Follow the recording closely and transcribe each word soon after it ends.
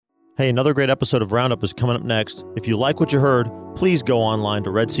Hey, another great episode of Roundup is coming up next. If you like what you heard, please go online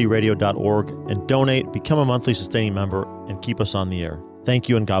to redsearadio.org and donate, become a monthly sustaining member, and keep us on the air. Thank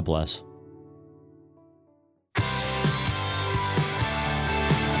you and God bless.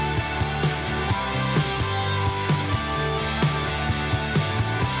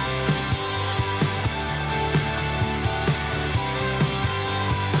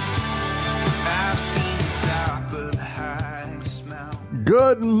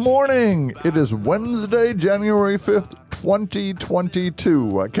 Good morning. It is Wednesday, January 5th,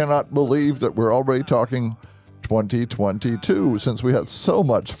 2022. I cannot believe that we're already talking 2022 since we had so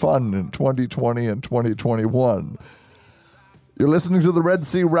much fun in 2020 and 2021. You're listening to the Red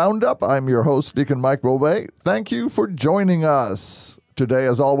Sea Roundup. I'm your host, Deacon Mike Robey. Thank you for joining us. Today,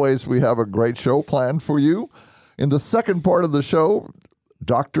 as always, we have a great show planned for you. In the second part of the show,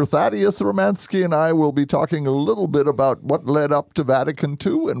 Dr. Thaddeus Romansky and I will be talking a little bit about what led up to Vatican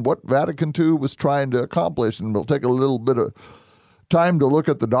II and what Vatican II was trying to accomplish. And we'll take a little bit of time to look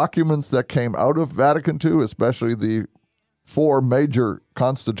at the documents that came out of Vatican II, especially the 4 major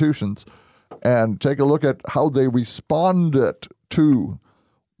constitutions, and take a look at how they responded to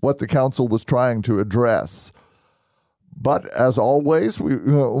what the council was trying to address. But as always, we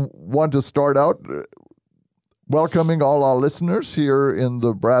want to start out welcoming all our listeners here in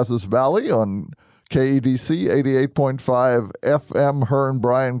the Brazos Valley on KEDC 88.5 FM Hearn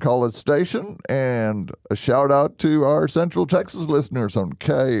Bryan College Station, and a shout out to our Central Texas listeners on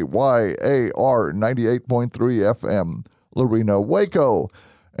KYAR 98.3 FM Lorena Waco,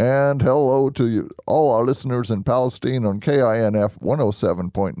 and hello to you, all our listeners in Palestine on KINF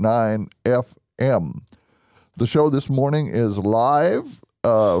 107.9 FM. The show this morning is live.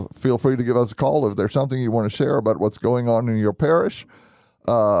 Feel free to give us a call if there's something you want to share about what's going on in your parish.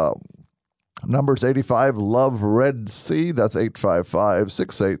 Number's 85 Love Red Sea. That's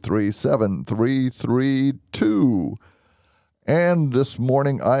 855-683-7332. And this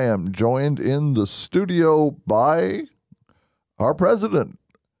morning I am joined in the studio by our president,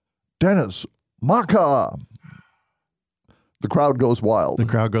 Dennis Maka. The crowd goes wild. The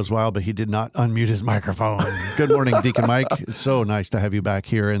crowd goes wild, but he did not unmute his microphone. Good morning, Deacon Mike. It's so nice to have you back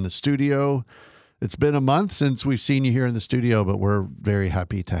here in the studio. It's been a month since we've seen you here in the studio, but we're very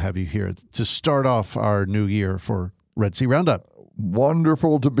happy to have you here to start off our new year for Red Sea Roundup.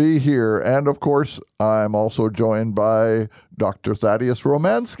 Wonderful to be here. And, of course, I'm also joined by Dr. Thaddeus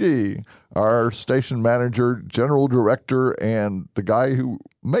Romansky, our station manager, general director, and the guy who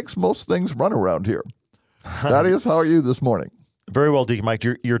makes most things run around here. Thaddeus, how are you this morning? Very well, Deacon Mike.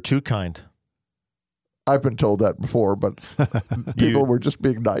 You're too kind. I've been told that before, but people were just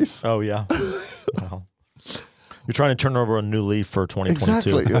being nice. Oh, yeah. Well, you're trying to turn over a new leaf for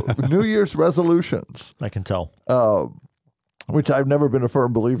 2022. Exactly. New Year's resolutions. I can tell. Which I've never been a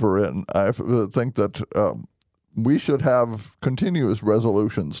firm believer in. I think that we should have continuous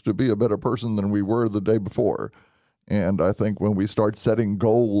resolutions to be a better person than we were the day before. And I think when we start setting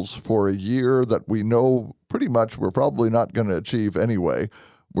goals for a year that we know pretty much we're probably not going to achieve anyway,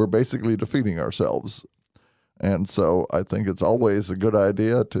 we're basically defeating ourselves. And so I think it's always a good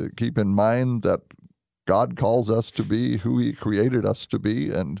idea to keep in mind that God calls us to be who He created us to be,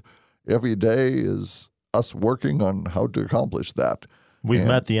 and every day is us working on how to accomplish that. We've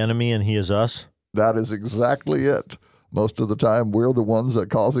met the enemy and he is us. That is exactly it. Most of the time, we're the ones that are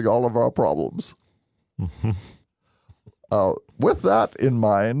causing all of our problems. Mm-hmm. With that in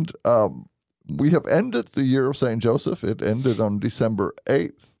mind, we have ended the year of St. Joseph. It ended on December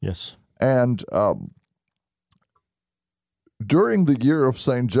 8th. Yes. And during the year of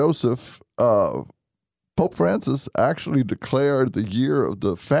St. Joseph, Pope Francis actually declared the year of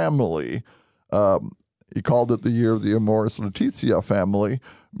the family. He called it the year of the Amoris Laetitia family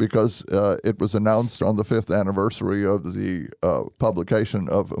because it was announced on the 5th anniversary of the publication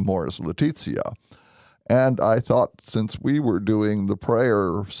of Amoris Laetitia. And I thought, since we were doing the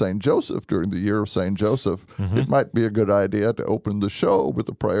prayer of St. Joseph during the year of St. Joseph, it might be a good idea to open the show with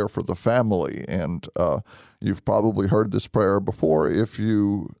a prayer for the family. And you've probably heard this prayer before if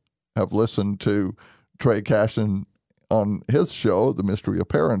you have listened to Trey Cashin on his show, The Mystery of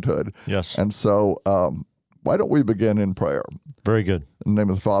Parenthood. Yes. And so why don't we begin in prayer? Very good. In the name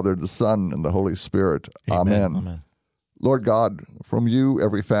of the Father, the Son, and the Holy Spirit. Amen. Amen. Lord God, from you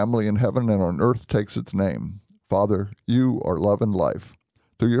every family in heaven and on earth takes its name. Father, you are love and life.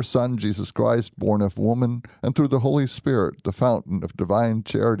 Through your Son, Jesus Christ, born of woman, and through the Holy Spirit, the fountain of divine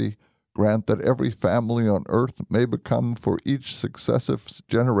charity, grant that every family on earth may become for each successive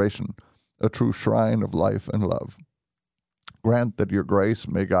generation a true shrine of life and love. Grant that your grace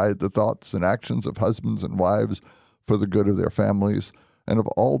may guide the thoughts and actions of husbands and wives for the good of their families, and of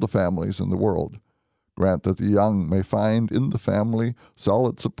all the families in the world. Grant that the young may find in the family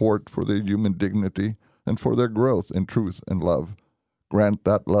solid support for their human dignity and for their growth in truth and love. Grant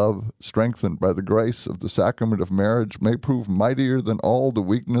that love, strengthened by the grace of the sacrament of marriage, may prove mightier than all the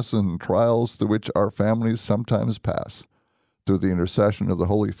weakness and trials through which our families sometimes pass. Through the intercession of the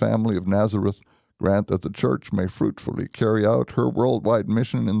Holy Family of Nazareth, grant that the Church may fruitfully carry out her worldwide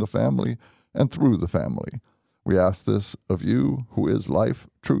mission in the family and through the family. We ask this of you, who is life,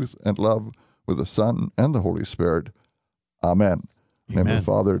 truth, and love, with the Son and the Holy Spirit. Amen. In the name of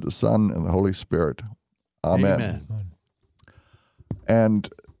the Father, the Son, and the Holy Spirit. Amen. Amen. And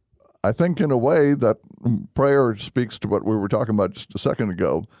I think in a way that prayer speaks to what we were talking about just a second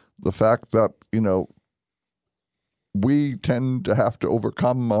ago, the fact that, we tend to have to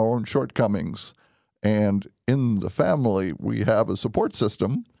overcome our own shortcomings. And in the family, we have a support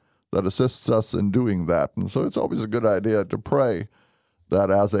system that assists us in doing that. And so it's always a good idea to pray that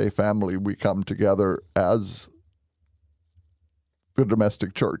as a family, we come together as the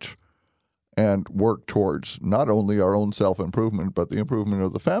domestic church and work towards not only our own self-improvement, but the improvement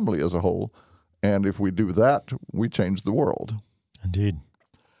of the family as a whole. And if we do that, we change the world. Indeed.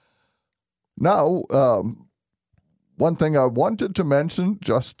 Now, one thing I wanted to mention,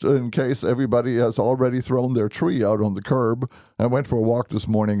 just in case everybody has already thrown their tree out on the curb, I went for a walk this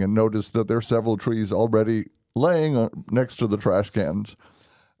morning and noticed that there are several trees already laying next to the trash cans.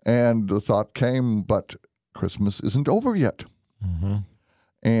 And the thought came, but Christmas isn't over yet. Mm-hmm.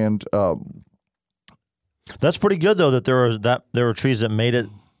 And that's pretty good, though, that there are trees that made it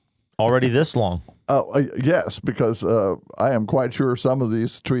already this long. Yes, because I am quite sure some of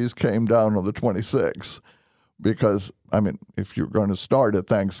these trees came down on the 26th. Because, if you're going to start at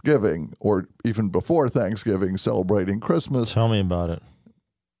Thanksgiving or even before Thanksgiving celebrating Christmas. Tell me about it.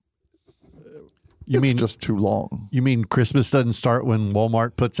 It's just too long. You mean Christmas doesn't start when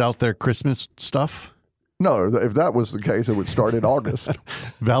Walmart puts out their Christmas stuff? No, if that was the case, it would start in August.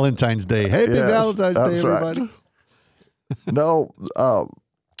 Valentine's Day. Happy Valentine's Day, everybody. Right. No.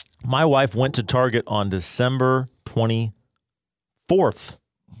 My wife went to Target on December 24th.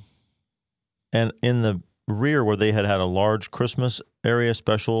 And in the rear where they had a large Christmas area,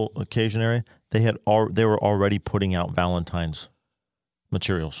 special occasion area, they were already putting out Valentine's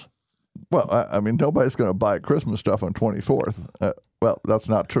materials. Well, nobody's going to buy Christmas stuff on 24th. Well, that's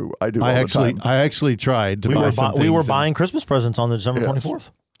not true. I do all the time. I actually tried to buy some things. We were buying Christmas presents on the December 24th.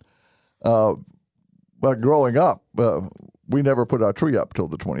 But growing up, we never put our tree up till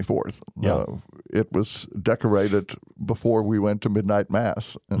the 24th. Yeah. It was decorated before we went to midnight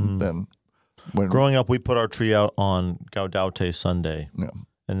mass, and then growing up, we put our tree out on Gaudete Sunday,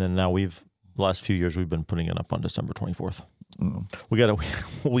 and then now the last few years we've been putting it up on December 24th. We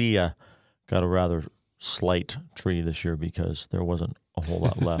got a rather slight tree this year because there wasn't a whole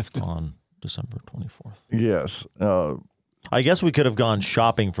lot left on December 24th. Yes. I guess we could have gone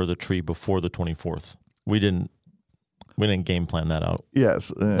shopping for the tree before the 24th. We didn't game plan that out.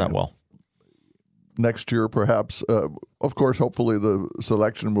 Yes. That well. Next year, perhaps. Of course, hopefully the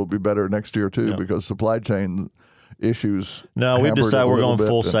selection will be better next year too, because supply chain issues. No, we've decided we're going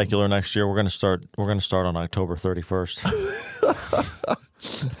full secular next year. We're going to start on October 31st.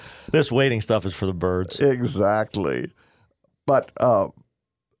 This waiting stuff is for the birds. Exactly. But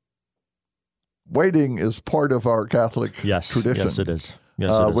waiting is part of our Catholic tradition. Yes, it is.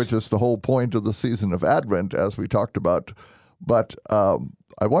 Yes, it is. Which is the whole point of the season of Advent, as we talked about. But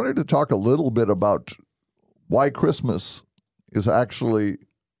I wanted to talk a little bit about why Christmas is actually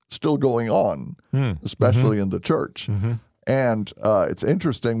still going on, especially in the church. Mm-hmm. And it's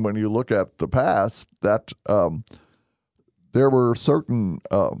interesting when you look at the past that there were certain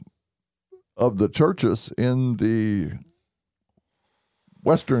of the churches in the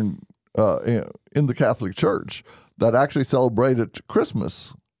Western, in the Catholic Church that actually celebrated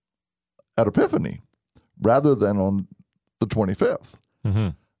Christmas at Epiphany rather than on the 25th. Mm-hmm.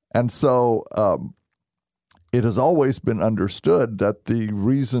 And so it has always been understood that the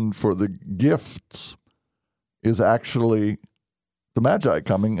reason for the gifts is actually the Magi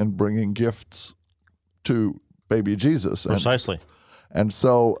coming and bringing gifts to baby Jesus. Precisely. And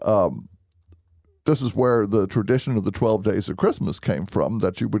so this is where the tradition of the 12 days of Christmas came from,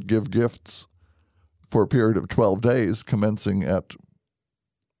 that you would give gifts for a period of 12 days, commencing at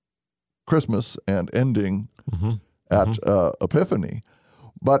Christmas and ending at Epiphany.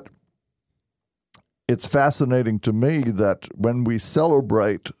 But it's fascinating to me that when we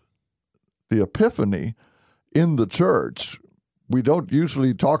celebrate the Epiphany in the church, we don't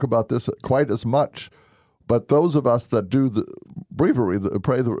usually talk about this quite as much, but those of us that do the breviary,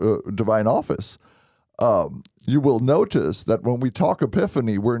 pray the divine office, you will notice that when we talk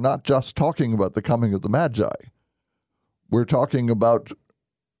Epiphany, we're not just talking about the coming of the Magi. We're talking about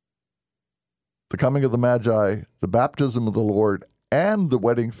the coming of the Magi, the baptism of the Lord, and the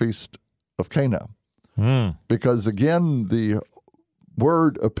wedding feast of Cana. Because again, the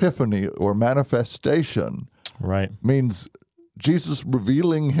word epiphany or manifestation means Jesus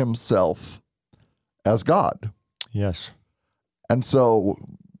revealing himself as God. Yes. And so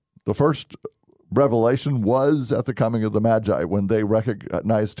the first revelation was at the coming of the Magi when they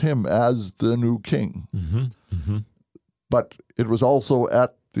recognized him as the new king. But it was also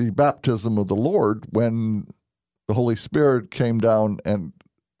at the baptism of the Lord when the Holy Spirit came down and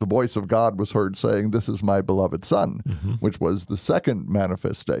the voice of God was heard saying, "This is my beloved Son," which was the second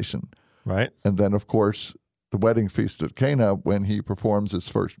manifestation. Right. And then, of course, the wedding feast at Cana, when he performs his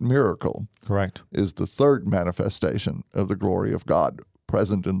first miracle, Correct. is the third manifestation of the glory of God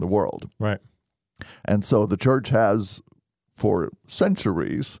present in the world. Right. And so the church has, for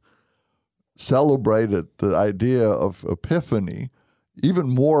centuries, celebrated the idea of Epiphany even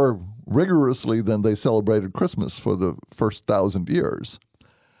more rigorously than they celebrated Christmas for the first 1,000 years.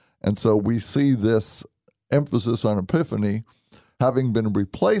 And so we see this emphasis on Epiphany having been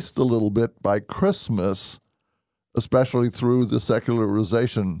replaced a little bit by Christmas, especially through the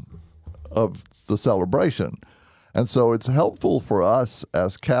secularization of the celebration. And so it's helpful for us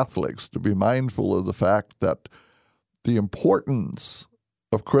as Catholics to be mindful of the fact that the importance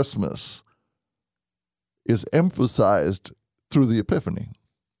of Christmas is emphasized through the Epiphany.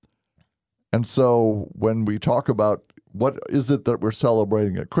 And so when we talk about what is it that we're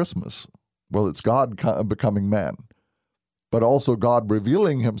celebrating at Christmas, well, it's God becoming man, but also God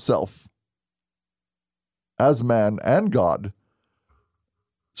revealing himself as man and God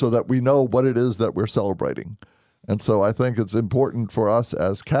so that we know what it is that we're celebrating. And so I think it's important for us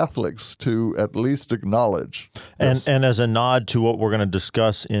as Catholics to at least acknowledge this. And as a nod to what we're going to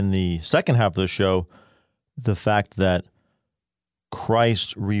discuss in the second half of the show, the fact that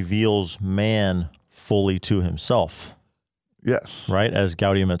Christ reveals man fully to himself. Yes. Right? As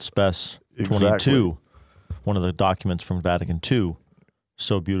Gaudium et Spes 22, one of the documents from Vatican II,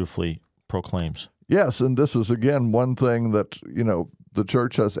 so beautifully proclaims. Yes, and this is, again, one thing that, the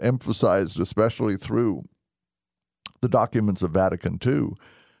Church has emphasized, especially through the documents of Vatican II,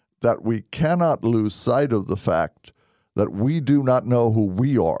 that we cannot lose sight of the fact that we do not know who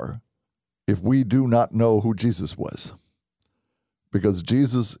we are if we do not know who Jesus was. Because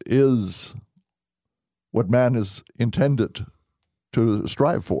Jesus is what man is intended to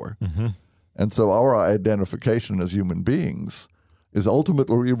strive for. And so our identification as human beings is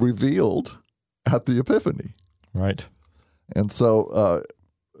ultimately revealed at the Epiphany. Right. And so,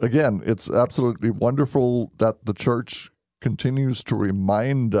 again, it's absolutely wonderful that the Church continues to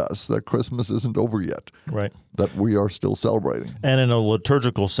remind us that Christmas isn't over yet. Right. That we are still celebrating. And in a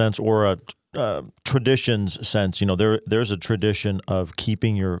liturgical sense or a traditions sense, there's a tradition of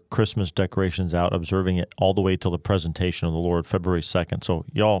keeping your Christmas decorations out, observing it all the way till the presentation of the Lord, February 2nd. So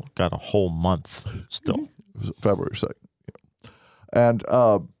y'all got a whole month still. February 2nd. Yeah. And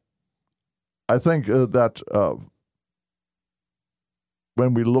I think that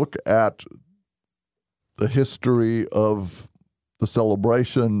when we look at the history of the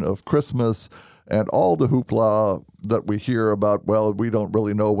celebration of Christmas and all the hoopla that we hear about, well, we don't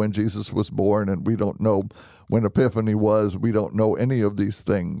really know when Jesus was born and we don't know when Epiphany was, we don't know any of these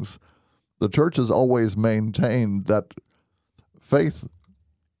things. The Church has always maintained that faith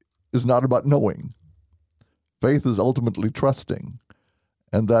is not about knowing. Faith is ultimately trusting.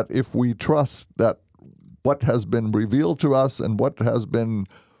 And that if we trust that what has been revealed to us and what has been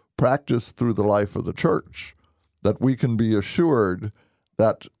practiced through the life of the Church, that we can be assured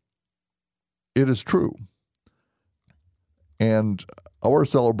that it is true. And our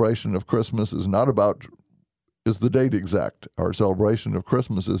celebration of Christmas is not about, is the date exact? Our celebration of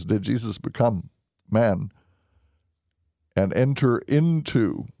Christmas is, did Jesus become man and enter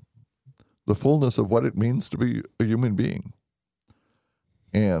into the fullness of what it means to be a human being?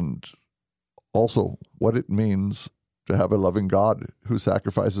 And also what it means to have a loving God who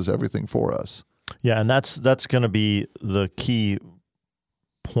sacrifices everything for us. Yeah, and that's going to be the key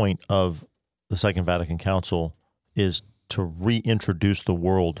point of the Second Vatican Council, is to reintroduce the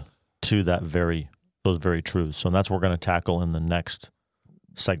world to those very truths. So that's what we're going to tackle in the next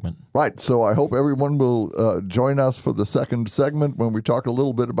segment. Right. So I hope everyone will join us for the second segment when we talk a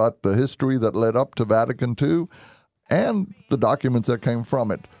little bit about the history that led up to Vatican II and the documents that came from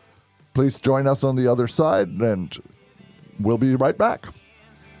it. Please join us on the other side, and we'll be right back.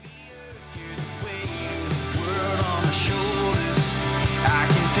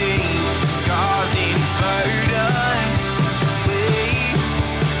 Scars in photos.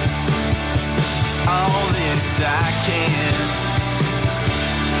 I can,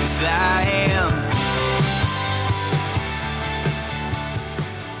 'cause I am.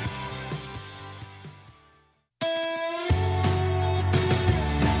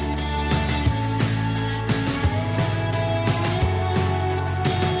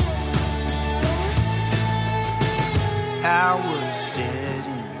 I was dead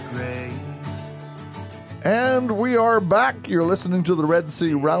in the grave. And we are back. You're listening to the Red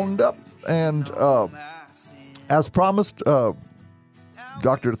Sea Roundup. And as promised,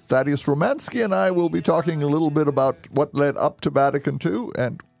 Dr. Thaddeus Romansky and I will be talking a little bit about what led up to Vatican II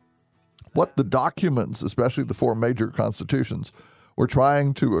and what the documents, especially the four major constitutions, were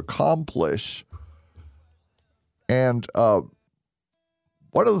trying to accomplish. And one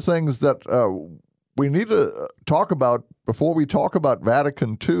of the things that we need to talk about before we talk about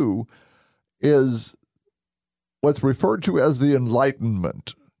Vatican II is what's referred to as the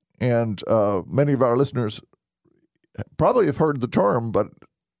Enlightenment. And many of our listeners probably have heard the term, but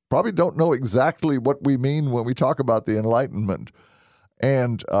probably don't know exactly what we mean when we talk about the Enlightenment.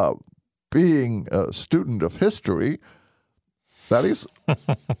 And being a student of history, Thaddeus,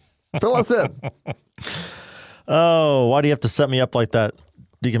 fill us in. Oh, why do you have to set me up like that,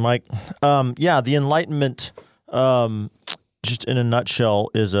 Deacon Mike? The Enlightenment, just in a nutshell,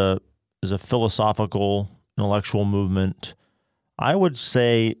 is a philosophical, intellectual movement. I would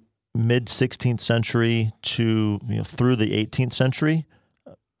say mid-16th century to through the 18th century,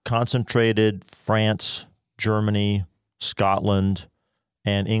 concentrated France, Germany, Scotland,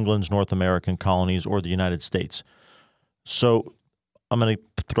 and England's North American colonies or the United States. So I'm going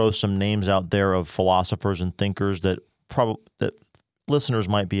to throw some names out there of philosophers and thinkers that listeners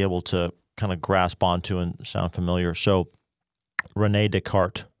might be able to kind of grasp onto and sound familiar. So René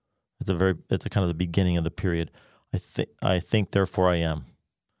Descartes at the kind of the beginning of the period. I think, therefore I am.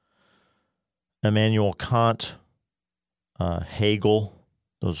 Immanuel Kant, Hegel,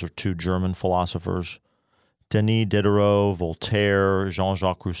 those are two German philosophers. Denis Diderot, Voltaire,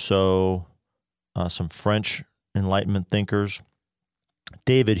 Jean-Jacques Rousseau, some French Enlightenment thinkers.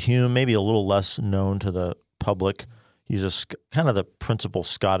 David Hume, maybe a little less known to the public. He's kind of the principal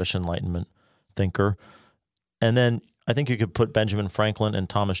Scottish Enlightenment thinker. And then I think you could put Benjamin Franklin and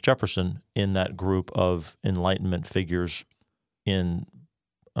Thomas Jefferson in that group of Enlightenment figures in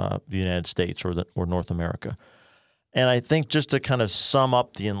the United States or North America. And I think just to kind of sum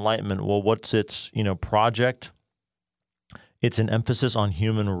up the Enlightenment, well, what's its project? It's an emphasis on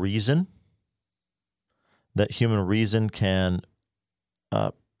human reason, that human reason can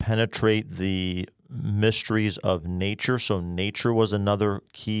penetrate the mysteries of nature. So nature was another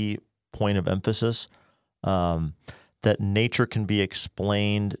key point of emphasis, that nature can be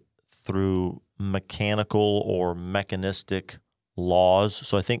explained through mechanical or mechanistic laws.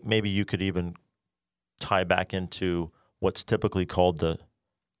 So I think maybe you could even tie back into what's typically called the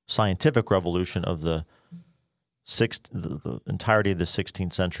scientific revolution of the entirety of the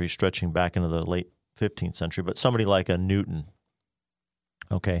 16th century, stretching back into the late 15th century. But somebody like a Newton,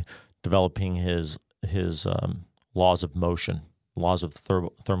 developing his laws of motion, laws of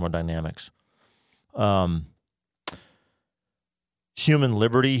thermodynamics. Human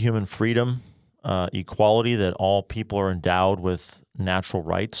liberty, human freedom, equality, that all people are endowed with natural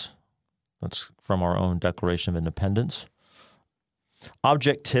rights. That's from our own Declaration of Independence.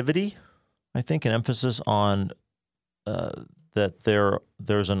 Objectivity, I think an emphasis on that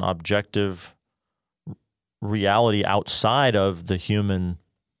there's an objective reality outside of the human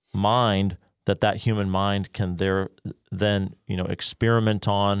mind, that human mind can then experiment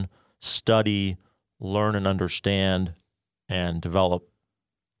on, study, learn and understand, and develop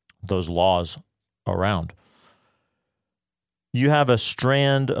those laws around. You have a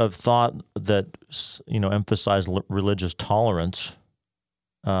strand of thought that emphasized religious tolerance,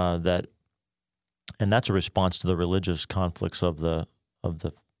 and that's a response to the religious conflicts of the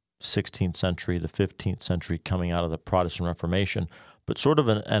 16th century, the 15th century, coming out of the Protestant Reformation. But sort of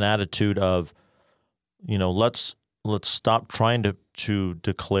an attitude of, let's stop trying to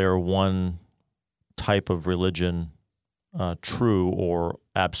declare one type of religion true or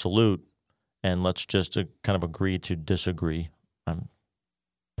absolute, and let's just kind of agree to disagree. I'm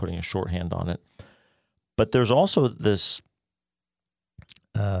putting a shorthand on it. But there's also this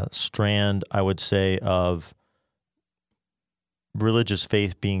strand, I would say, of religious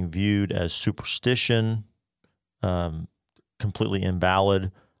faith being viewed as superstition, completely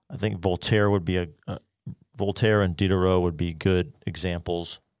invalid. I think Voltaire and Diderot would be good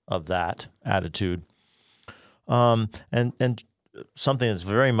examples of that attitude. And something that's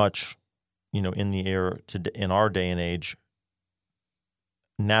very much, in the air in our day and age,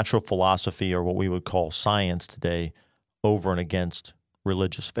 natural philosophy, or what we would call science today, over and against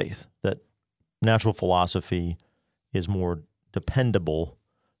religious faith. That natural philosophy is more dependable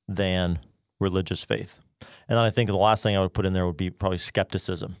than religious faith. And then I think the last thing I would put in there would be probably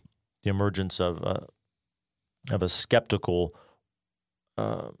skepticism, the emergence of a skeptical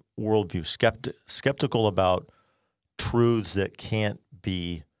worldview, skeptical about truths that can't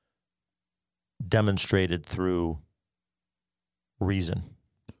be demonstrated through reason.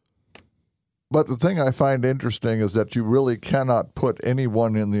 But the thing I find interesting is that you really cannot put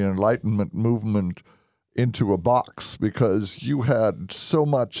anyone in the Enlightenment movement into a box, because you had so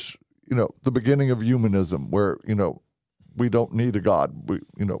much, the beginning of humanism, where, we don't need a God. We,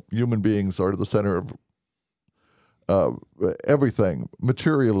 human beings are the center of everything.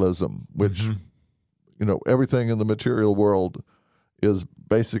 Materialism, which, everything in the material world is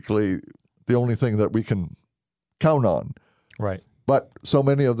basically the only thing that we can count on. Right. But so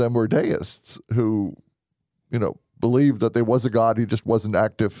many of them were deists who, believed that there was a God, he just wasn't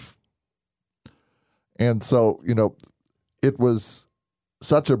active. And so, it was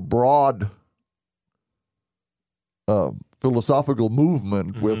such a broad philosophical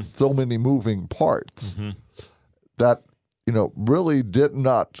movement with so many moving parts that, really did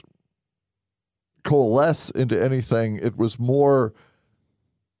not coalesce into anything. It was more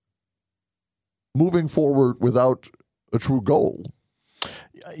moving forward without a true goal.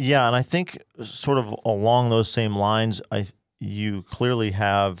 Yeah, and I think sort of along those same lines, you clearly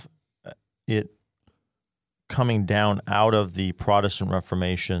have it coming down out of the Protestant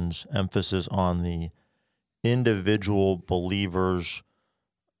Reformation's emphasis on the individual believer's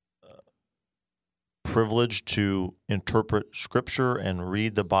privilege to interpret Scripture and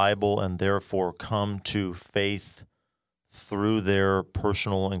read the Bible, and therefore come to faith through their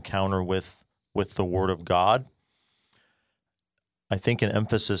personal encounter with the Word of God. I think an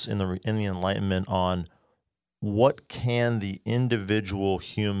emphasis in the Enlightenment on what can the individual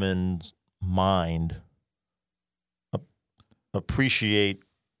human's mind appreciate,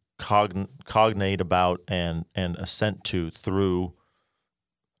 cognate about, and assent to through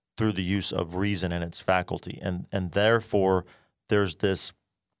the use of reason and its faculty, and therefore there's this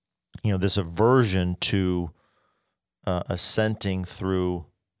this aversion to assenting through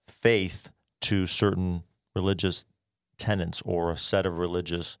faith to certain religious tenets or a set of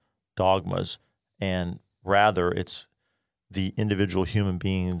religious dogmas, and rather it's the individual human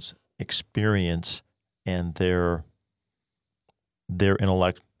being's experience and their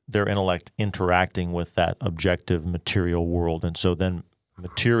intellect interacting with that objective material world. And so then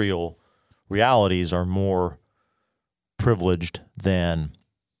material realities are more privileged than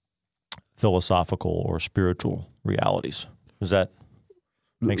philosophical or spiritual realities. Does that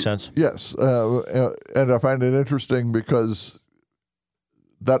make sense? Yes. And I find it interesting because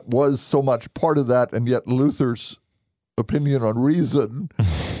that was so much part of that, and yet Luther's opinion on reason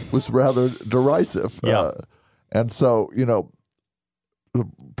was rather derisive. Yeah. And so, the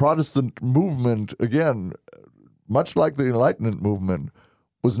Protestant movement, again, much like the Enlightenment movement,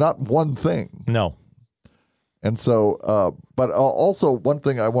 was not one thing. No. And so, but also one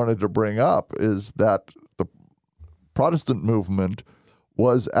thing I wanted to bring up is that the Protestant movement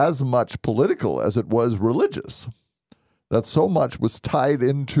was as much political as it was religious. That so much was tied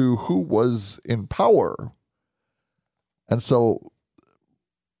into who was in power. And so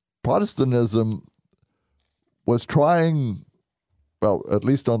Protestantism was trying, well, at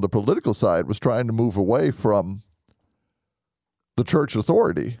least on the political side, was trying to move away from the church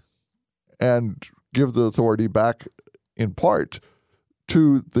authority and give the authority back in part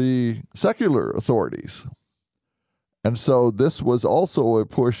to the secular authorities. And so this was also a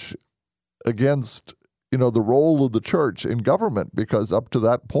push against, the role of the church in government, because up to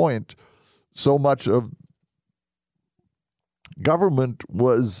that point, so much of government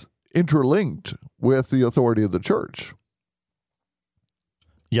was interlinked with the authority of the church.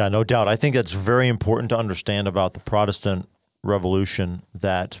 Yeah, no doubt. I think that's very important to understand about the Protestant Revolution,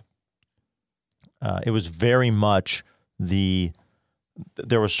 that it was very much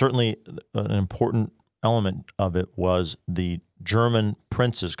there was certainly an important element of it was the German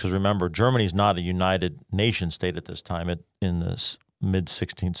princes, because remember, Germany is not a united nation state at this time in this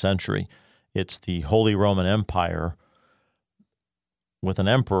mid-16th century. It's the Holy Roman Empire with an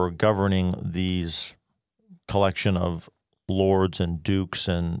emperor governing these collection of lords and dukes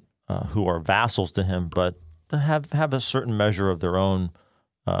and who are vassals to him, but have a certain measure of their own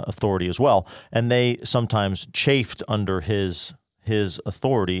authority as well. And they sometimes chafed under his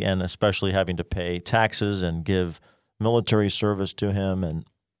authority, and especially having to pay taxes and give military service to him and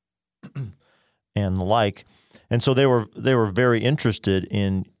the like. And so they were very interested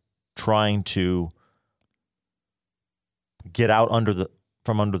in trying to get out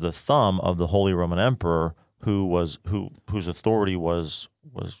from under the thumb of the Holy Roman Emperor, whose authority was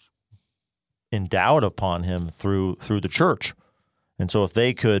endowed upon him through the church. And so if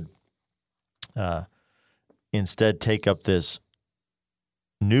they could instead take up this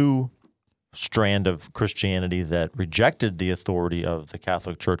new strand of Christianity that rejected the authority of the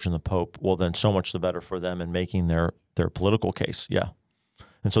Catholic Church and the Pope, well, then so much the better for them in making their political case. Yeah.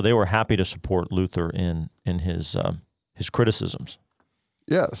 And so they were happy to support Luther in his criticisms.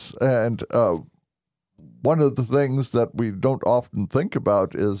 Yes, and one of the things that we don't often think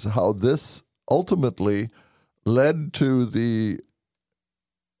about is how this ultimately led to the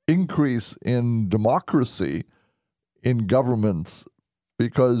increase in democracy in governments,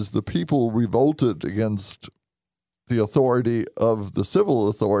 because the people revolted against the authority of the civil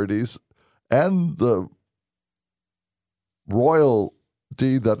authorities and the royalty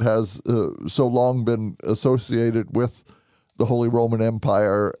that has so long been associated with the Holy Roman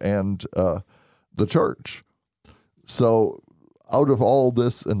Empire and the Church. So out of all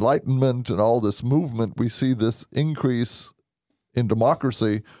this enlightenment and all this movement, we see this increase in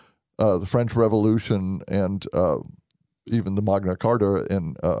democracy, the French Revolution and even the Magna Carta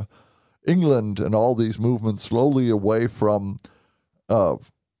in England, and all these movements slowly away from the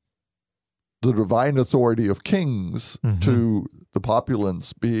divine authority of kings to the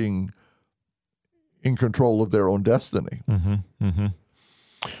populace being in control of their own destiny.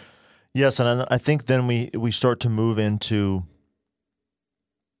 Yes, and I think then we start to move into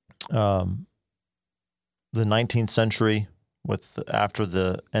the 19th century after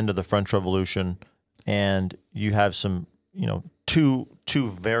the end of the French Revolution, and you have some, two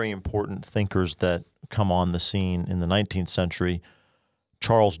very important thinkers that come on the scene in the 19th century: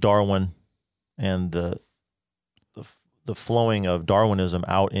 Charles Darwin, and the flowing of Darwinism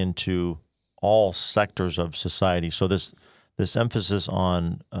out into all sectors of society. So this emphasis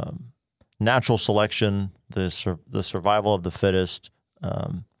on natural selection, the survival of the fittest,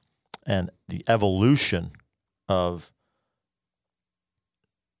 and the evolution of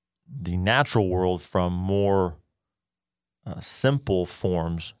the natural world from more simple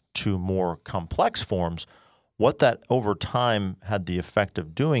forms to more complex forms. What that over time had the effect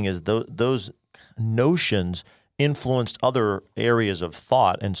of doing is those notions influenced other areas of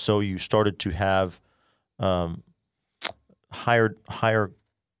thought, and so you started to have higher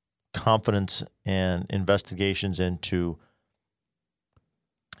confidence and investigations into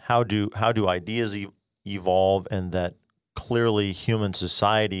how do ideas evolve, and that clearly human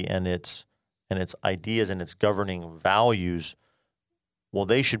society and its ideas and its governing values, well,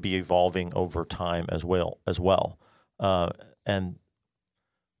 they should be evolving over time as well. And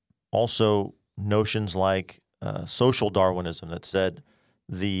also notions like social Darwinism that said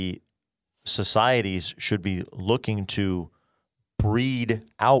the societies should be looking to breed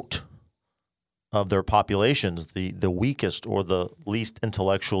out of their populations the weakest or the least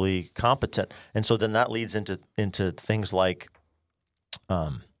intellectually competent. And so then that leads into things like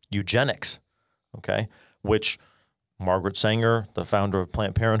eugenics, okay, which Margaret Sanger, the founder of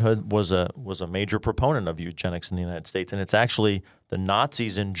Planned Parenthood, was a major proponent of eugenics in the United States. And it's actually the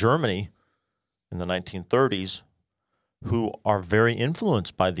Nazis in Germany in the 1930s who are very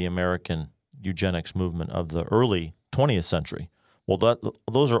influenced by the American eugenics movement of the early 20th century. Well,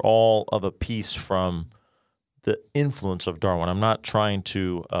 those are all of a piece from the influence of Darwin. I'm not trying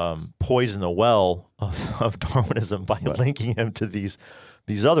to poison the well of Darwinism by linking him to these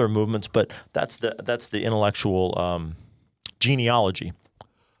other movements, but that's the intellectual genealogy,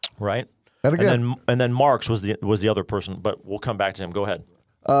 right? And again, and then Marx was the other person, but we'll come back to him. Go ahead.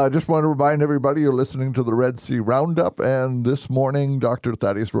 Just want to remind everybody you're listening to the Red Sea Roundup, and this morning Dr.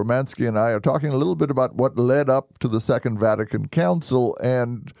 Thaddeus Romansky and I are talking a little bit about what led up to the Second Vatican Council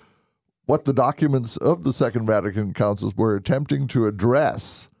and what the documents of the Second Vatican Councils were attempting to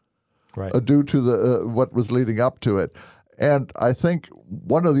address, right, due to the what was leading up to it. And I think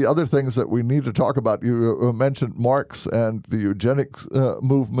one of the other things that we need to talk about, you mentioned Marx and the eugenics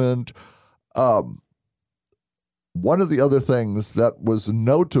movement. One of the other things that was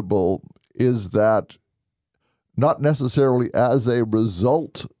notable is that not necessarily as a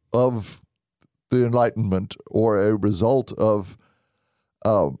result of the Enlightenment or a result of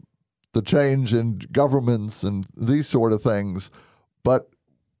the change in governments and these sort of things, but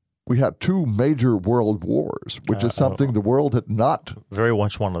we had two major world wars, which is something the world had not. Very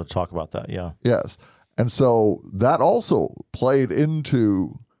much wanted to talk about that, yeah. Yes. And so that also played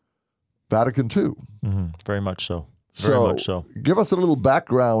into Vatican II. Mm-hmm. Very much so. Very much so. Give us a little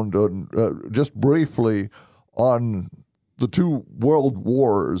background on, just briefly, on the two world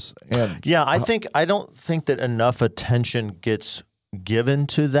wars. And yeah, I don't think that enough attention gets given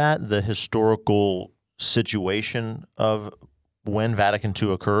to that, the historical situation of when Vatican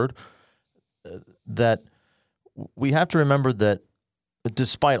II occurred, that we have to remember that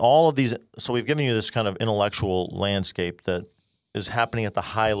despite all of these, so we've given you this kind of intellectual landscape that is happening at the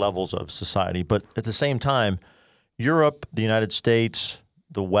high levels of society, but at the same time, Europe, the United States,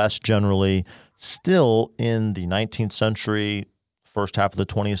 the West generally, still in the 19th century, first half of the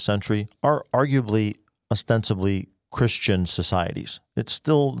 20th century, are arguably, ostensibly Christian societies. It's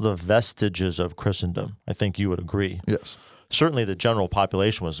still the vestiges of Christendom. I think you would agree. Yes. Certainly the general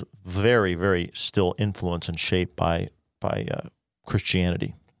population was very, very still influenced and shaped by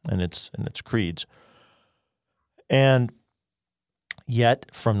Christianity and its creeds. And yet,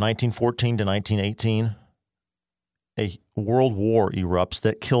 from 1914 to 1918, a world war erupts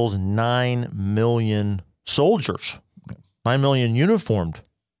that kills 9 million soldiers, 9 million uniformed,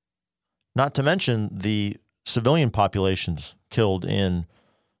 not to mention the civilian populations killed in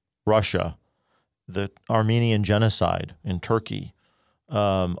Russia, the Armenian genocide in Turkey,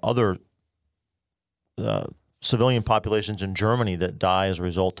 other civilian populations in Germany that die as a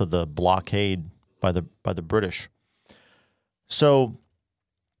result of the blockade by the British. So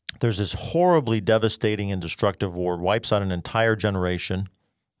there's this horribly devastating and destructive war, wipes out an entire generation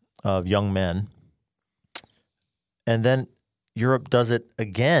of young men. And then Europe does it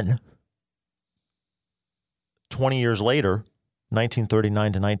again 20 years later, 1939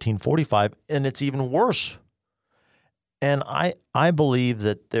 to 1945, and it's even worse. And I believe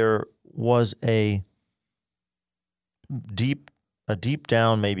that there was a deep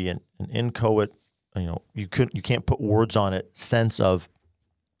down, maybe an inchoate, you can't put words on it, sense of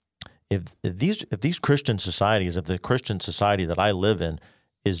if these Christian societies, if the Christian society that I live in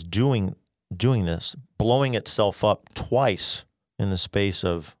is doing this, blowing itself up twice in the space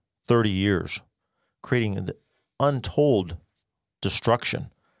of 30 years, creating untold destruction.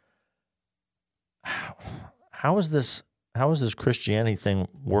 How is this Christianity thing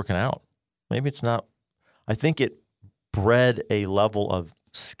working out? Maybe it's not. I think it bred a level of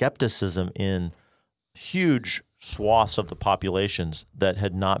skepticism in huge swaths of the populations that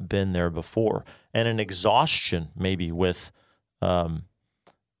had not been there before, and an exhaustion maybe with the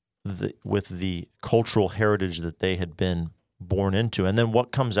cultural heritage that they had been born into. And then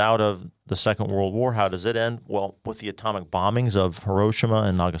what comes out of the Second World War? How does it end? Well, with the atomic bombings of Hiroshima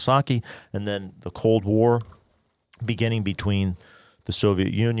and Nagasaki, and then the Cold War beginning between the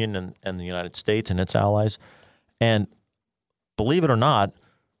Soviet Union and the United States and its allies. And believe it or not,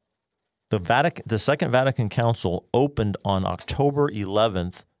 the Second Vatican Council opened on October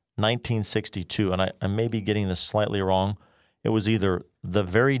 11th, 1962, and I may be getting this slightly wrong. It was either the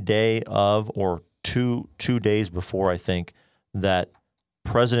very day of or two days before, I think, that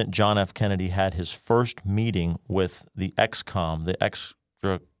President John F. Kennedy had his first meeting with the ExComm, the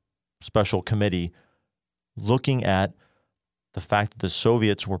Extra Special Committee, looking at the fact that the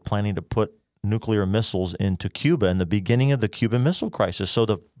Soviets were planning to put nuclear missiles into Cuba and the beginning of the Cuban Missile Crisis. So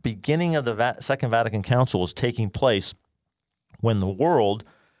the beginning of the Second Vatican Council is taking place when the world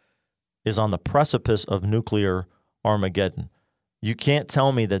is on the precipice of nuclear Armageddon. You can't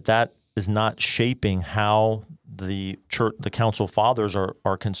tell me that is not shaping how the church, the Council Fathers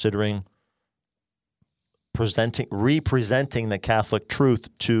are considering representing the Catholic truth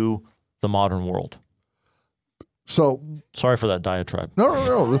to the modern world. So sorry for that diatribe.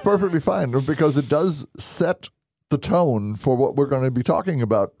 No, it's perfectly fine, because it does set the tone for what we're going to be talking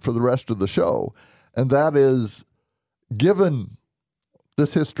about for the rest of the show. And that is, given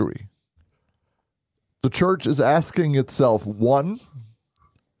this history, the church is asking itself, one,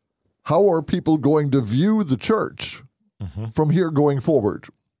 how are people going to view the church from here going forward?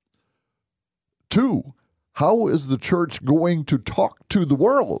 Two, how is the church going to talk to the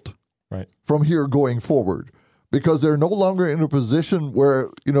world from here going forward? Because they're no longer in a position where,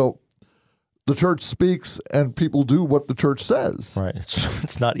 the church speaks and people do what the church says. Right.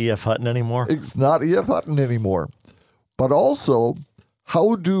 It's not E.F. Hutton anymore. It's not E.F. Hutton anymore. But also,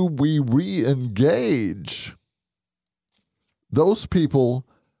 how do we re-engage those people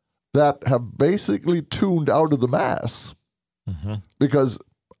that have basically tuned out of the Mass? Because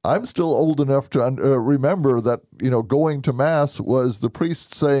I'm still old enough to remember that, going to Mass was the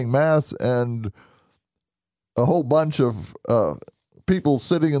priest saying Mass and a whole bunch of people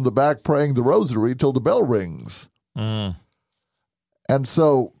sitting in the back praying the rosary till the bell rings. And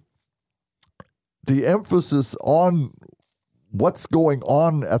so the emphasis on what's going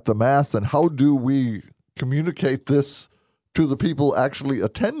on at the Mass and how do we communicate this to the people actually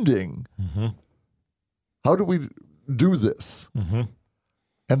attending how do we do this? Mm-hmm.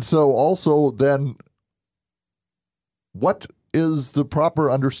 And so also then, what is the proper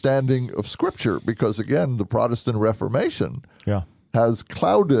understanding of Scripture? Because again, the Protestant Reformation has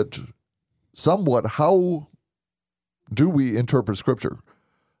clouded somewhat how do we interpret Scripture.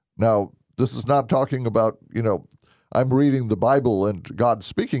 Now, this is not talking about, I'm reading the Bible and God's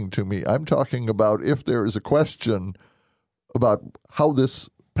speaking to me. I'm talking about if there is a question about how this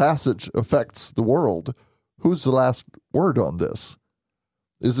passage affects the world, who's the last word on this?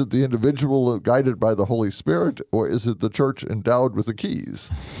 Is it the individual guided by the Holy Spirit, or is it the church endowed with the keys?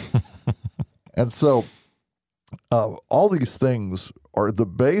 And so all these things are the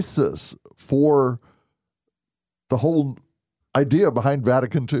basis for the whole idea behind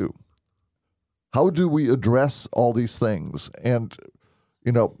Vatican II. How do we address all these things? And,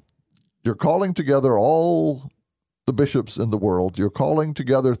 you're calling together all the bishops in the world. You're calling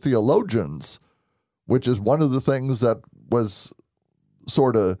together theologians, which is one of the things that was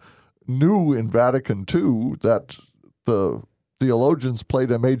sort of new in Vatican II, that the theologians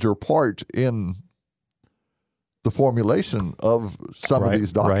played a major part in the formulation of some of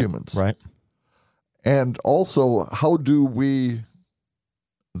these documents. Right. And also, how do we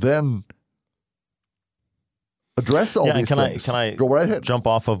then address all these things? Can I go right ahead? Jump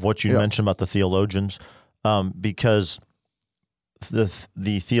off of what you mentioned about the theologians, because the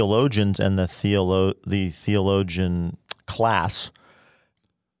theologians and the theologian class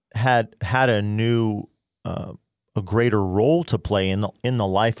had a new, a greater role to play in the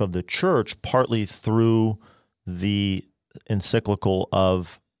life of the church, partly through the encyclical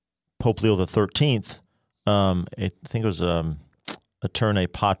of Pope Leo XIII. I think it was Aeternae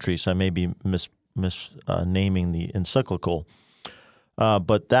Patris. I may be naming the encyclical,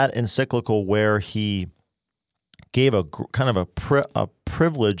 but that encyclical where he gave a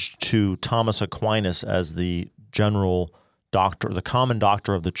privilege to Thomas Aquinas as the general doctor, the common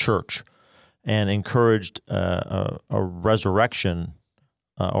doctor of the church, and encouraged a resurrection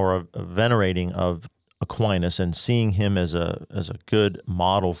or a venerating of Aquinas, and seeing him as a good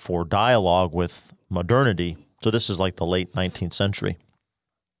model for dialogue with modernity. So this is like the late 19th century.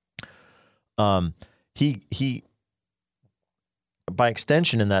 He by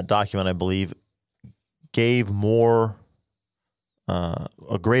extension in that document, I believe, gave more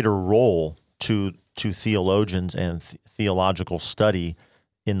a greater role to theologians and theological study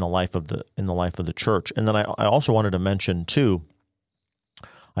in the life of the church. And then I also wanted to mention too,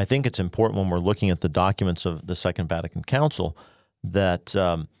 I think it's important when we're looking at the documents of the Second Vatican Council that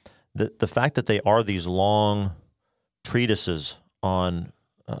the fact that they are these long treatises on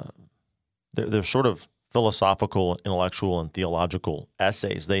they're sort of philosophical, intellectual, and theological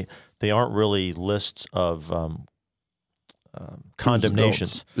essays. They aren't really lists of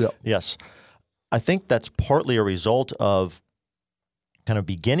condemnations. Yeah. Yes. I think that's partly a result of kind of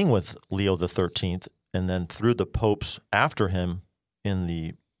beginning with Leo XIII and then through the popes after him in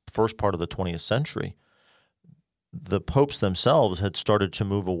the first part of the 20th century. The popes themselves had started to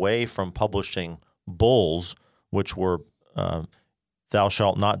move away from publishing bulls, which were thou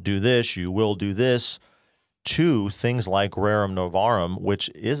shalt not do this, you will do this, to things like Rerum Novarum, which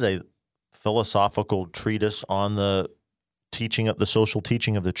is a philosophical treatise on the teaching of the social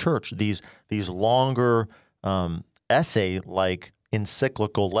teaching of the church. These longer essay-like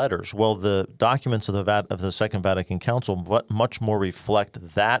encyclical letters. Well, the documents of the Second Vatican Council much more reflect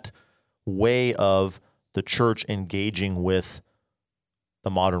that way of the church engaging with the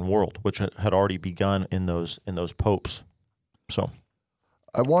modern world, which had already begun in those popes. So,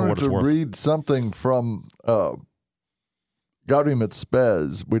 I wanted to read something from Gaudium et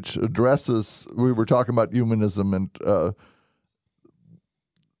Spes, which addresses. We were talking about humanism and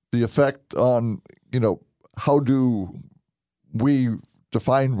the effect on how do we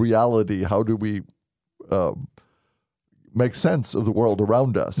define reality? How do we make sense of the world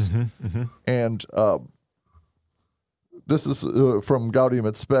around us? Mm-hmm, mm-hmm. And this is from Gaudium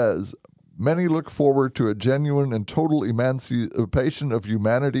et Spes. Many look forward to a genuine and total emancipation of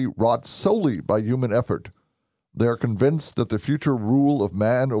humanity wrought solely by human effort. They are convinced that the future rule of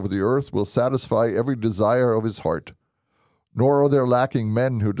man over the earth will satisfy every desire of his heart. Nor are there lacking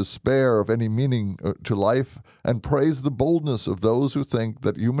men who despair of any meaning to life and praise the boldness of those who think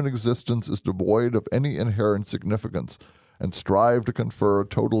that human existence is devoid of any inherent significance and strive to confer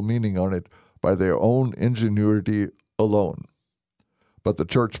total meaning on it by their own ingenuity alone. But the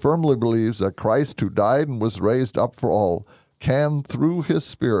Church firmly believes that Christ, who died and was raised up for all, can, through his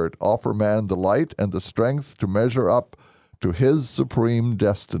Spirit, offer man the light and the strength to measure up to his supreme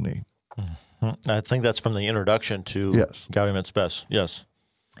destiny. I think that's from the introduction to Gaudium et Spes. Yes.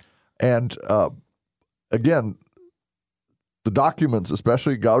 And again, the documents,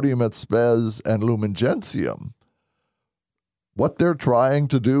 especially Gaudium et Spes and Lumen Gentium, what they're trying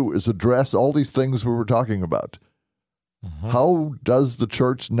to do is address all these things we were talking about. Mm-hmm. How does the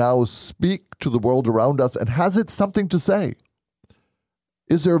church now speak to the world around us, and has it something to say?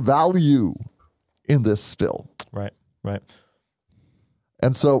 Is there value in this still? Right, right.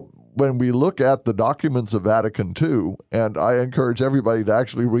 And so when we look at the documents of Vatican II, and I encourage everybody to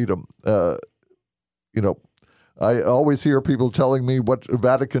actually read them, I always hear people telling me what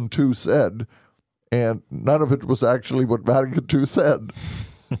Vatican II said, and none of it was actually what Vatican II said.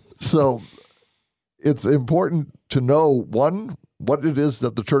 So it's important to know, one, what it is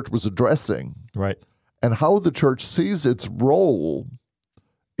that the church was addressing, right, and how the church sees its role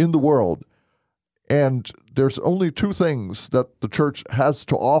in the world. And there's only two things that the church has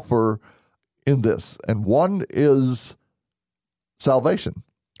to offer in this, and one is salvation.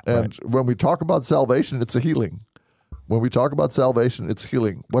 And when we talk about salvation, it's a healing. When we talk about salvation, it's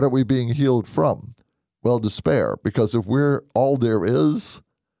healing. What are we being healed from? Well, despair, because if we're all there is,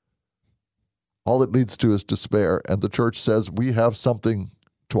 all it leads to is despair. And the church says we have something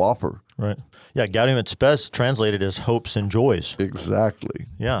to offer. Right. Yeah, Gaudium et Spes translated as hopes and joys. Exactly.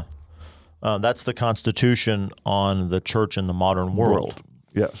 Yeah. That's the constitution on the church in the modern world.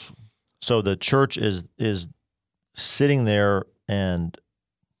 Yes. So the church is sitting there and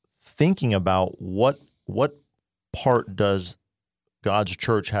thinking about what part does God's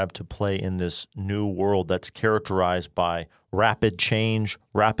church have to play in this new world that's characterized by rapid change,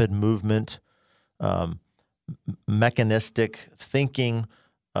 rapid movement, mechanistic thinking,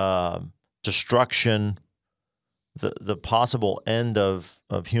 destruction, the possible end of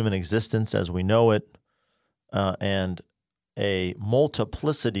human existence as we know it, and a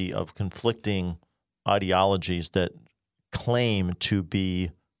multiplicity of conflicting ideologies that claim to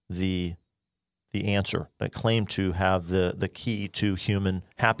be the answer, that claim to have the key to human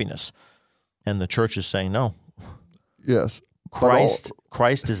happiness. And the church is saying, no. Yes.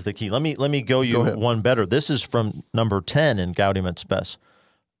 Christ is the key. Let me go one better. This is from number 10 in Gaudium et Spes.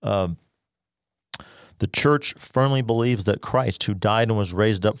 The church firmly believes that Christ, who died and was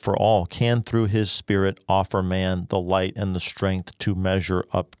raised up for all, can through his Spirit offer man the light and the strength to measure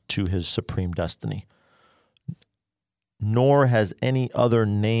up to his supreme destiny. Nor has any other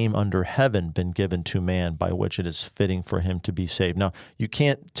name under heaven been given to man by which it is fitting for him to be saved. Now, you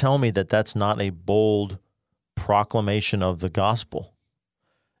can't tell me that that's not a bold proclamation of the gospel.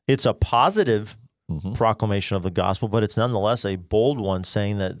 It's a positive proclamation of the gospel, but it's nonetheless a bold one,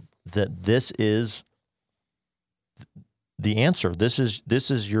 saying that this is the answer. This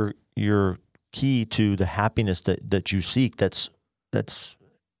is your key to the happiness that you seek. That's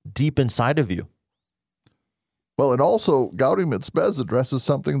deep inside of you. Well, and also Gaudium et Spes addresses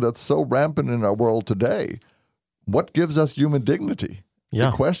something that's so rampant in our world today. What gives us human dignity?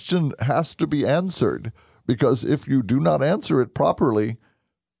 Yeah. The question has to be answered, because if you do not answer it properly,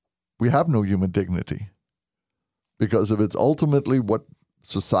 we have no human dignity. Because if it's ultimately what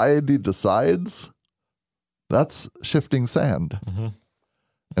society decides, that's shifting sand. Mm-hmm.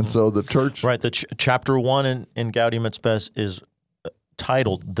 And so the church... Right, chapter 1 in Gaudium et Spes is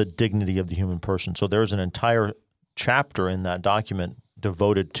titled The Dignity of the Human Person. So there's an entire chapter in that document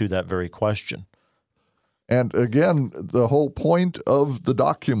devoted to that very question. And again, the whole point of the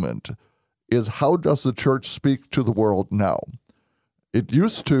document is, how does the church speak to the world now? It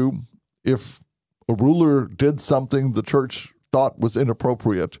used to, if a ruler did something the church thought was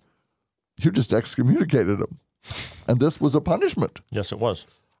inappropriate, you just excommunicated him. And this was a punishment. Yes, it was.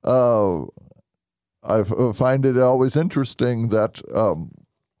 I find it always interesting that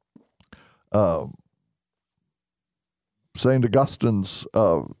St. Augustine's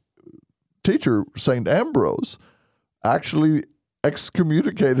teacher, St. Ambrose, actually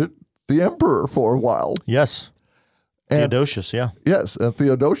excommunicated the emperor for a while. Yes. Theodosius, yeah. Yes, and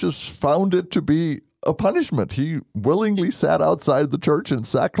Theodosius found it to be a punishment. He willingly sat outside the church in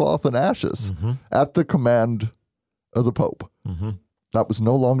sackcloth and ashes at the command of the Pope. Mm-hmm. That was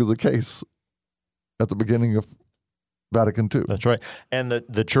no longer the case at the beginning of Vatican II. That's right. And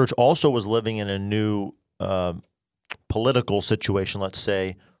the church also was living in a new political situation, let's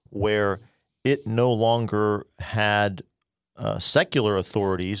say, where it no longer had secular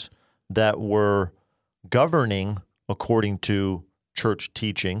authorities that were governing according to church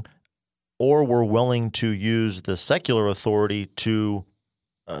teaching, or were willing to use the secular authority to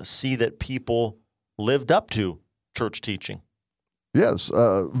see that people lived up to church teaching. Yes,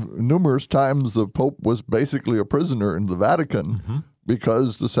 numerous times the Pope was basically a prisoner in the Vatican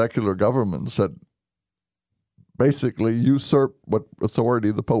because the secular governments had basically usurped what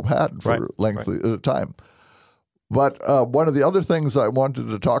authority the Pope had for lengthy time. But one of the other things I wanted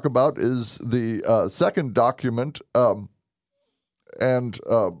to talk about is the second document and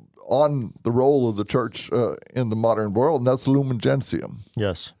on the role of the church in the modern world, and that's Lumen Gentium.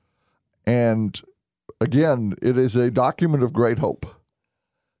 Yes. And again, it is a document of great hope.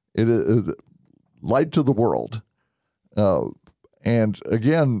 It is light to the world. And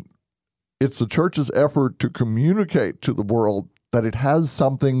again, it's the church's effort to communicate to the world that it has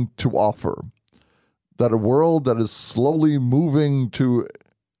something to offer, that a world that is slowly moving to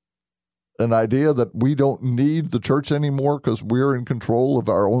an idea that we don't need the church anymore because we're in control of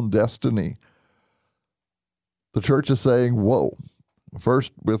our own destiny. The church is saying, whoa,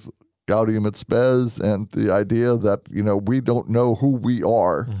 first with Gaudium et Spes and the idea that, we don't know who we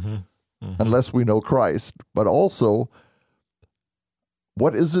are unless we know Christ, but also,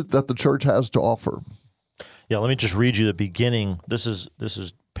 what is it that the church has to offer? Yeah, let me just read you the beginning. This is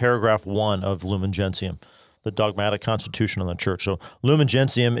paragraph 1 of Lumen Gentium, the dogmatic constitution on the church. So Lumen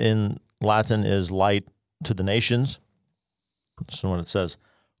Gentium in Latin is light to the nations. So when it says,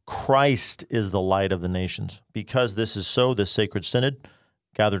 Christ is the light of the nations. Because this is so, this sacred synod,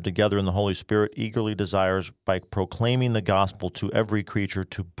 gathered together in the Holy Spirit, eagerly desires, by proclaiming the gospel to every creature,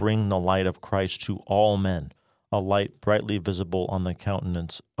 to bring the light of Christ to all men, a light brightly visible on the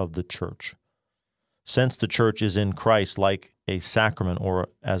countenance of the church. Since the church is in Christ like a sacrament or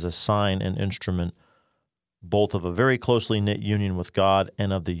as a sign and instrument, both of a very closely knit union with God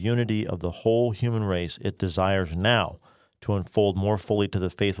and of the unity of the whole human race, it desires now to unfold more fully to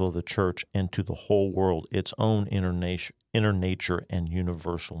the faithful of the church and to the whole world its own inner nature and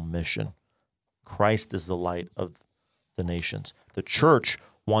universal mission. Christ is the light of the nations. The church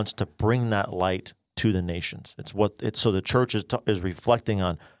wants to bring that light to the nations. So the church is reflecting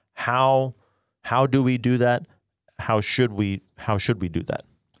on how do we do that? How should we do that?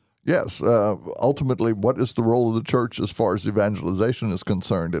 Yes. Ultimately, what is the role of the church as far as evangelization is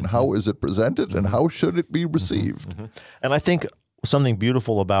concerned, and how is it presented, and how should it be received? And I think something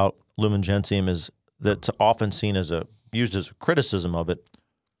beautiful about Lumen Gentium is that's often seen used as a criticism of it,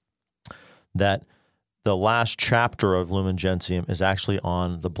 that the last chapter of Lumen Gentium is actually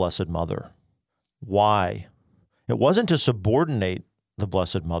on the Blessed Mother. Why? It wasn't to subordinate the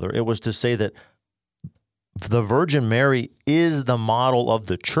Blessed Mother. It was to say that the Virgin Mary is the model of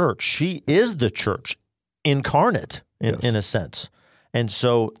the church. She is the church incarnate in a sense. And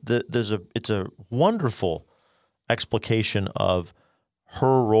so it's a wonderful explication of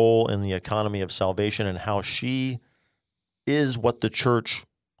her role in the economy of salvation and how she is what the church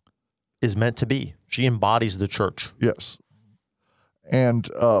is meant to be. She embodies the church. Yes. And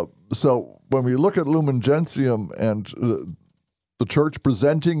so when we look at Lumen Gentium and the church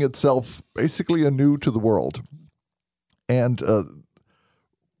presenting itself basically anew to the world, and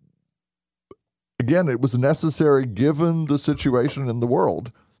again, it was necessary, given the situation in the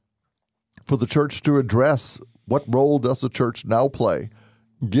world, for the church to address what role does the church now play,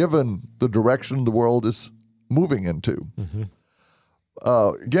 given the direction the world is moving into.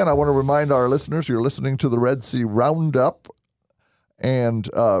 Again, I want to remind our listeners, you're listening to the Red Sea Roundup, and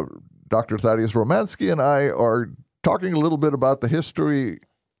Dr. Thaddeus Romansky and I are talking a little bit about the history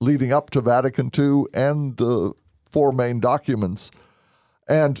leading up to Vatican II and the 4 main documents.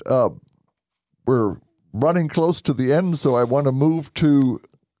 And we're running close to the end, so I want to move to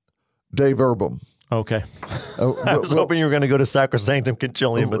De Verbum. Okay. I was hoping you were going to go to Sacrosanctum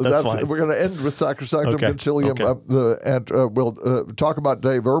Concilium, but that's fine. We're going to end with Sacrosanctum Concilium, and we'll talk about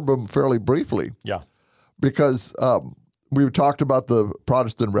De Verbum fairly briefly. Yeah. Because we talked about the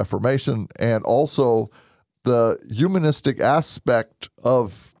Protestant Reformation and also the humanistic aspect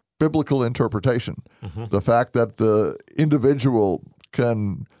of biblical interpretation. The fact that the individual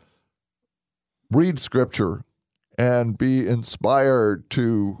can read Scripture and be inspired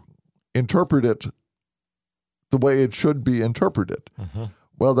to interpret it the way it should be interpreted.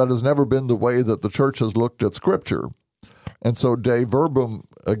 Well, that has never been the way that the church has looked at Scripture. And so De Verbum,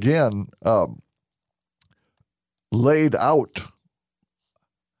 again, laid out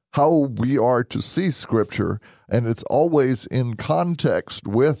how we are to see Scripture, and it's always in context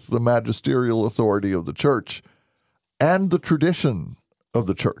with the magisterial authority of the church and the tradition of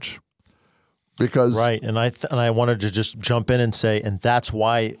the church. Because right, and I wanted to just jump in and say, and that's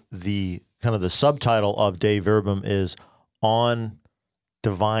why the kind of the subtitle of De Verbum is on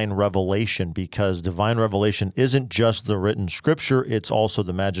divine revelation, because divine revelation isn't just the written Scripture, it's also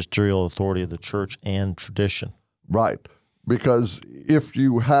the magisterial authority of the church and tradition. Right. Because if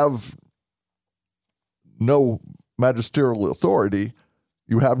you have no magisterial authority,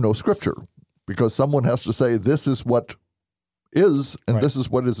 you have no Scripture. because someone has to say this is what is and Right. this is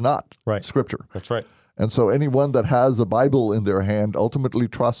what is not Right. Scripture. That's right. And so anyone that has a Bible in their hand ultimately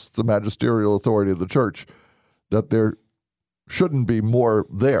trusts the magisterial authority of the church that there shouldn't be more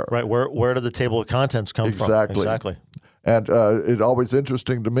there. Right. Where did the table of contents come Exactly. from? Exactly. And it's always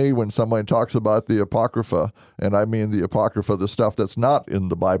interesting to me when someone talks about the Apocrypha, and I mean the Apocrypha, the stuff that's not in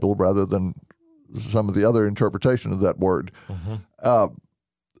the Bible rather than some of the other interpretation of that word.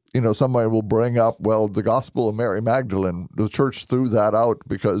 Somebody will bring up, well, the Gospel of Mary Magdalene, the church threw that out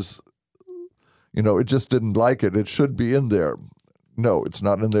because, it just didn't like it. It should be in there. No, it's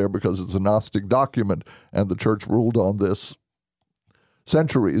not in there because it's a Gnostic document, and the church ruled on this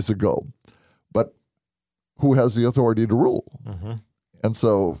centuries ago. But who has the authority to rule? And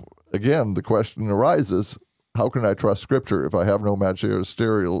so, again, the question arises, how can I trust Scripture if I have no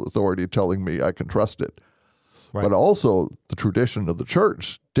magisterial authority telling me I can trust it? Right. But also, the tradition of the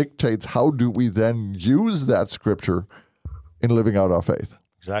church dictates how do we then use that Scripture in living out our faith.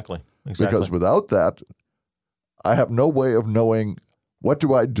 Exactly. Because without that, I have no way of knowing what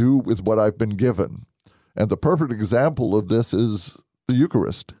do I do with what I've been given. And the perfect example of this is the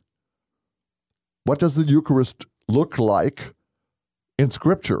Eucharist. What does the Eucharist look like in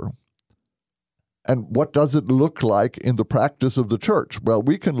Scripture? And what does it look like in the practice of the church? Well,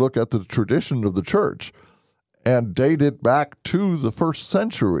 we can look at the tradition of the church and date it back to the first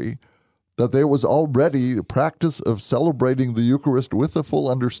century, that there was already a practice of celebrating the Eucharist with a full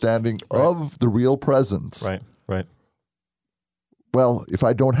understanding of the real presence. Right. Well, if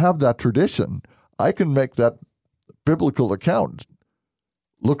I don't have that tradition, I can make that biblical account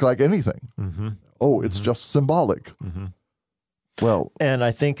look like anything. It's just symbolic. Well, and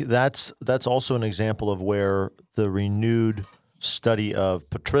I think that's also an example of where the renewed study of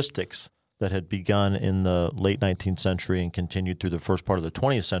patristics that had begun in the late 19th century and continued through the first part of the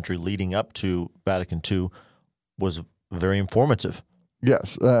 20th century leading up to Vatican II was very informative.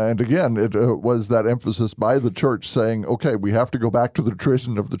 Yes. And again, it was that emphasis by the church saying, okay, we have to go back to the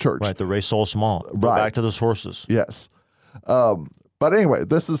tradition of the church. Right, the res solis go back to the sources. Yes. But anyway,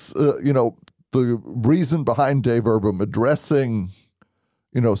 this is, the reason behind Dei Verbum addressing,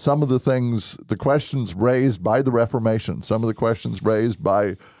 some of the things, the questions raised by the Reformation, some of the questions raised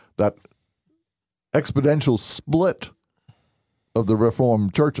by that exponential split of the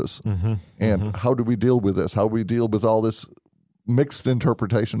Reformed churches. And how do we deal with this? How do we deal with all this mixed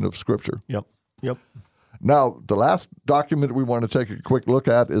interpretation of Scripture? Yep. Now, the last document we want to take a quick look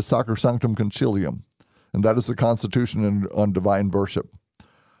at is Sacrosanctum Concilium, and that is the Constitution on Divine Worship.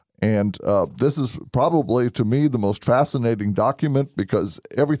 And this is probably, to me, the most fascinating document because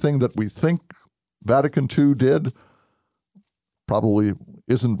everything that we think Vatican II did probably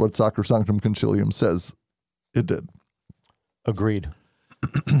isn't what Sacrosanctum Concilium says it did. Agreed.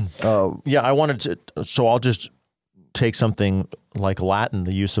 I wanted to, so I'll just take something like Latin,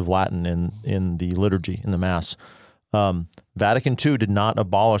 the use of Latin in the liturgy, in the Mass. Vatican II did not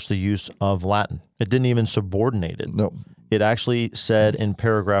abolish the use of Latin. It didn't even subordinate it. No. It actually said in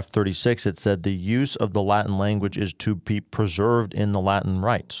paragraph 36, it said the use of the Latin language is to be preserved in the Latin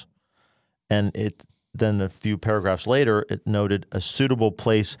rites. And then a few paragraphs later, it noted a suitable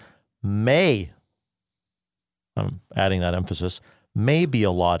place may, I'm adding that emphasis, may be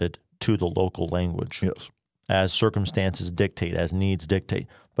allotted to the local language. Yes. As circumstances dictate, as needs dictate.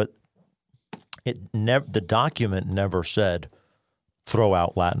 But the document never said throw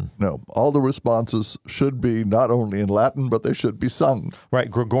out Latin. No, all the responses should be not only in Latin, but they should be sung. Right.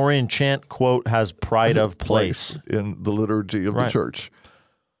 Gregorian chant, quote, has pride of place in the liturgy of the church.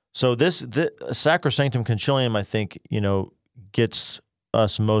 So the Sacrosanctum Concilium, I think, gets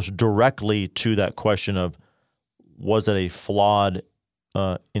us most directly to that question of, was it a flawed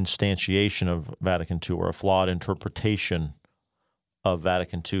instantiation of Vatican II or a flawed interpretation of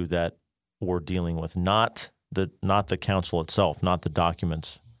Vatican II that we're dealing with, not the council itself, not the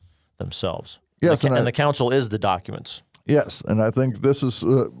documents themselves. Yes, and the council is the documents. Yes, and I think this is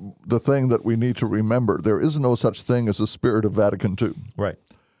the thing that we need to remember. There is no such thing as a spirit of Vatican II. Right.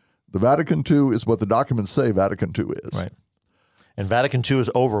 The Vatican II is what the documents say Vatican II is. Right. And Vatican II is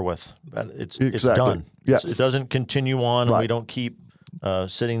over with. It's done. Yes. It doesn't continue on, and we don't keep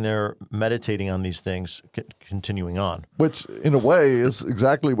sitting there meditating on these things, continuing on. Which, in a way, is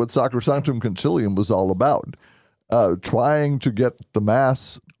exactly what Sacrosanctum Concilium was all about, trying to get the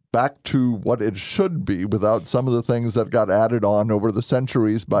Mass back to what it should be without some of the things that got added on over the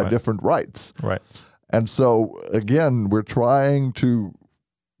centuries by different rites. Right. And so, again, we're trying to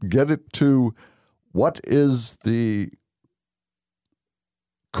get it to what is the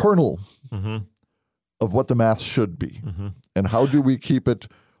kernel of what the Mass should be. And how do we keep it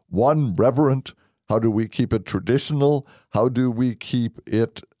one, reverent? How do we keep it traditional? How do we keep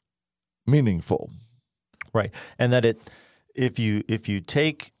it meaningful? Right. And that if you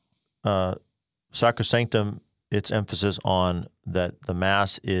take Sacrosanctum, its emphasis on that the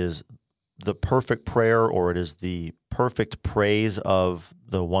Mass is the perfect prayer, or it is the perfect praise of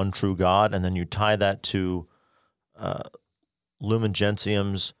the one true God, and then you tie that to Lumen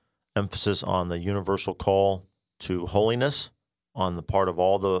Gentium's emphasis on the universal call to holiness on the part of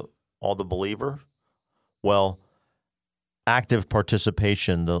all the believer. Well, active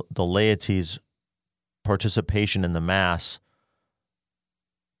participation, the laity's participation in the Mass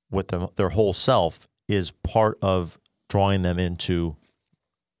with their whole self is part of drawing them into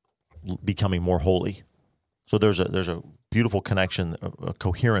becoming more holy. So there's a beautiful connection, a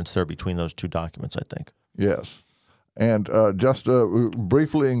coherence there between those two documents, I think. Yes. And just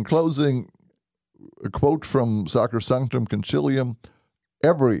briefly in closing, a quote from Sacrosanctum Concilium: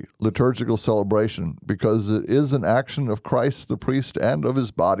 every liturgical celebration, because it is an action of Christ the priest and of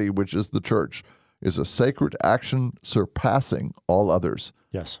his body, which is the church, is a sacred action surpassing all others.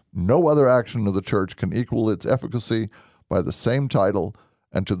 Yes. No other action of the church can equal its efficacy by the same title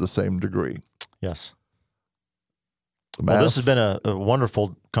and to the same degree. Yes. Well, this has been a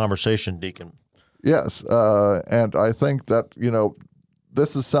wonderful conversation, Deacon. Yes, and I think that,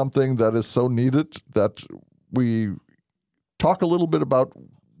 this is something that is so needed that we talk a little bit about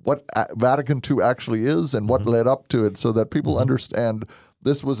what Vatican II actually is and what led up to it, so that people understand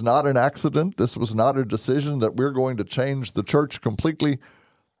this was not an accident. This was not a decision that we're going to change the church completely.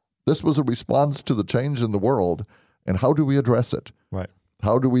 This was a response to the change in the world. And how do we address it? Right.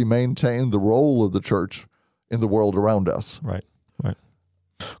 How do we maintain the role of the church in the world around us? Right.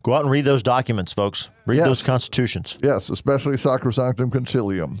 Go out and read those documents, folks. Read those constitutions. Yes, especially Sacrosanctum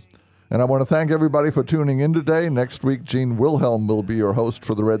Concilium. And I want to thank everybody for tuning in today. Next week, Gene Wilhelm will be your host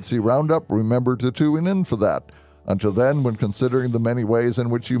for the Red Sea Roundup. Remember to tune in for that. Until then, when considering the many ways in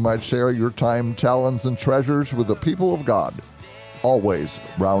which you might share your time, talents, and treasures with the people of God, always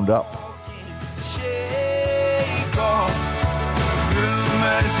round up. Shake off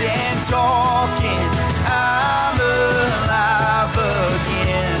rumors and talking.